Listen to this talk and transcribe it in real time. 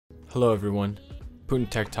Hello everyone, Putin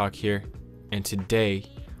Tech Talk here, and today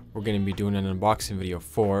we're going to be doing an unboxing video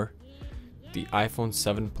for the iPhone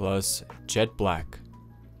 7 Plus Jet Black.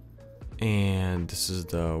 And this is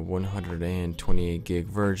the 128 gig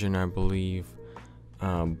version, I believe.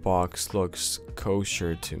 Box looks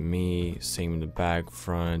kosher to me, same in the back,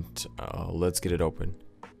 front. Let's get it open.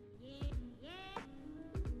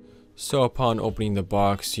 So upon opening the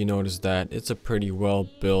box, you notice that it's a pretty well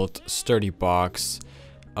built, sturdy box.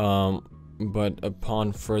 But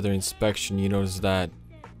upon further inspection, you notice that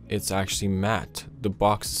it's actually matte. The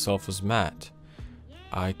box itself is matte.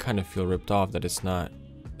 I kind of feel ripped off that it's not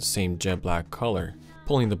the same jet black color.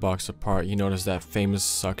 Pulling the box apart, you notice that famous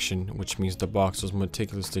suction, which means the box was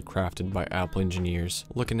meticulously crafted by Apple engineers.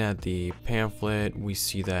 Looking at the pamphlet, we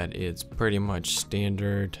see that it's pretty much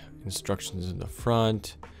standard. Instructions in the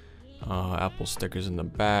front, Apple stickers in the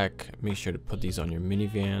back. Make sure to put these on your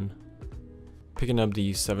minivan. Picking up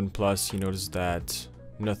the 7 Plus, you notice that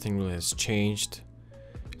nothing really has changed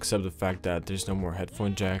except the fact that there's no more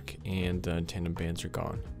headphone jack and the antenna bands are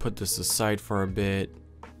gone. Put this aside for a bit.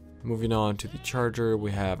 Moving on to the charger, we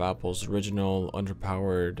have Apple's original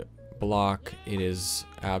underpowered block. It is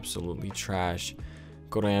absolutely trash.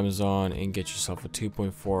 Go to Amazon and get yourself a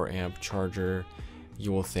 2.4 amp charger.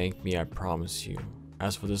 You will thank me, I promise you.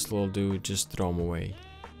 As for this little dude, just throw him away.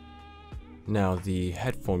 Now the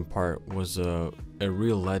headphone part was a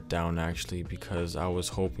real letdown actually, because I was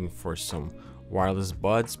hoping for some wireless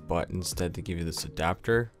buds, but instead they give you this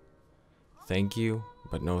adapter. Thank you,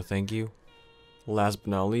 but no thank you. Last but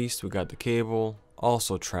not least, we got the cable,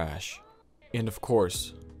 also trash. And of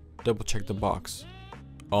course, double check the box,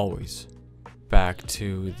 always. Back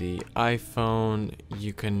to the iPhone,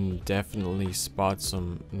 you can definitely spot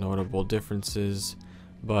some notable differences,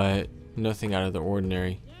 but nothing out of the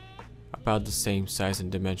ordinary. About the same size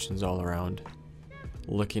and dimensions all around.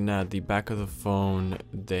 Looking at the back of the phone,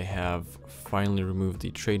 they have finally removed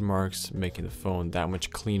the trademarks, making the phone that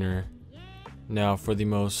much cleaner. Now for the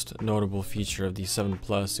most notable feature of the 7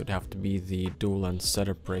 Plus, it would have to be the dual lens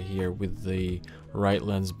setup right here, with the right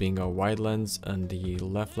lens being a wide lens and the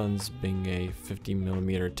left lens being a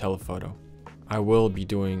 50mm telephoto. I will be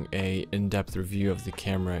doing a in-depth review of the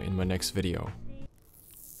camera in my next video.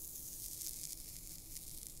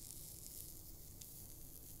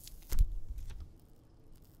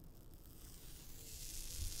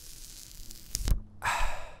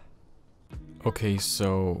 Okay,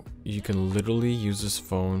 so you can literally use this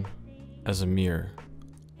phone as a mirror.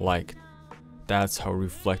 Like, that's how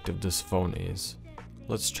reflective this phone is.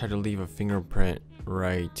 Let's try to leave a fingerprint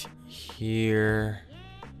right here.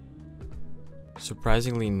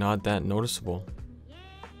 Surprisingly not that noticeable.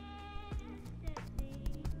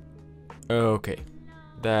 Okay,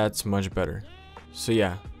 that's much better. So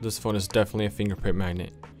yeah, this phone is definitely a fingerprint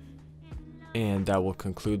magnet. And that will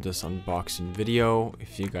conclude this unboxing video.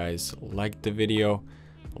 If you guys liked the video,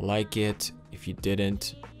 like it. If you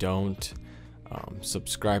didn't, don't.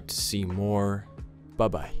 Subscribe to see more. Bye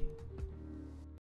bye.